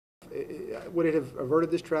Would it have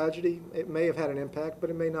averted this tragedy? It may have had an impact, but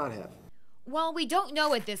it may not have. While we don't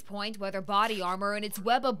know at this point whether body armor and its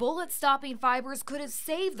web of bullet-stopping fibers could have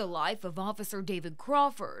saved the life of Officer David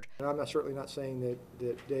Crawford. And I'm certainly not saying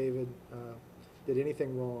that David did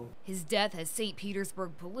anything wrong. His death has St.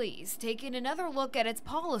 Petersburg police taken another look at its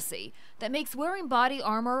policy that makes wearing body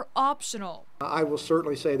armor optional. I will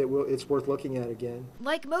certainly say that it's worth looking at again.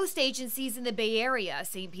 Like most agencies in the Bay Area,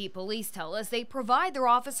 St. Pete police tell us they provide their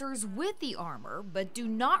officers with the armor, but do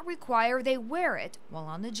not require they wear it while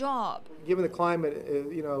on the job. Given the climate,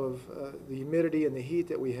 of the humidity and the heat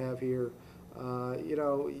that we have here,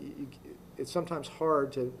 it's sometimes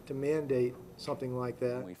hard to mandate something like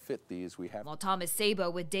that. When we fit these, we have. While Thomas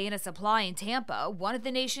Sabo with Dana Supply in Tampa, one of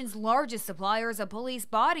the nation's largest suppliers of police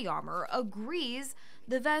body armor, agrees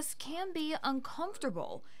the vest can be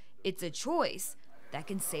uncomfortable. It's a choice that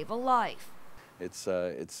can save a life. It's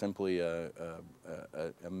simply a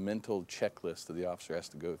mental checklist that the officer has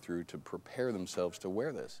to go through to prepare themselves to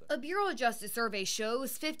wear this. A Bureau of Justice survey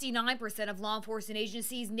shows 59% of law enforcement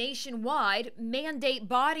agencies nationwide mandate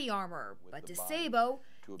body armor. But to Sabo,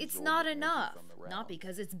 it's not enough. Not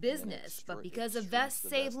because it's business, but because a vest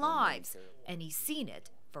saves lives. And he's seen it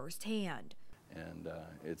firsthand. And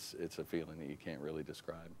it's a feeling that you can't really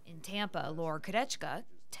describe. In Tampa, Laura Kadechka,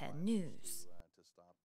 10 News.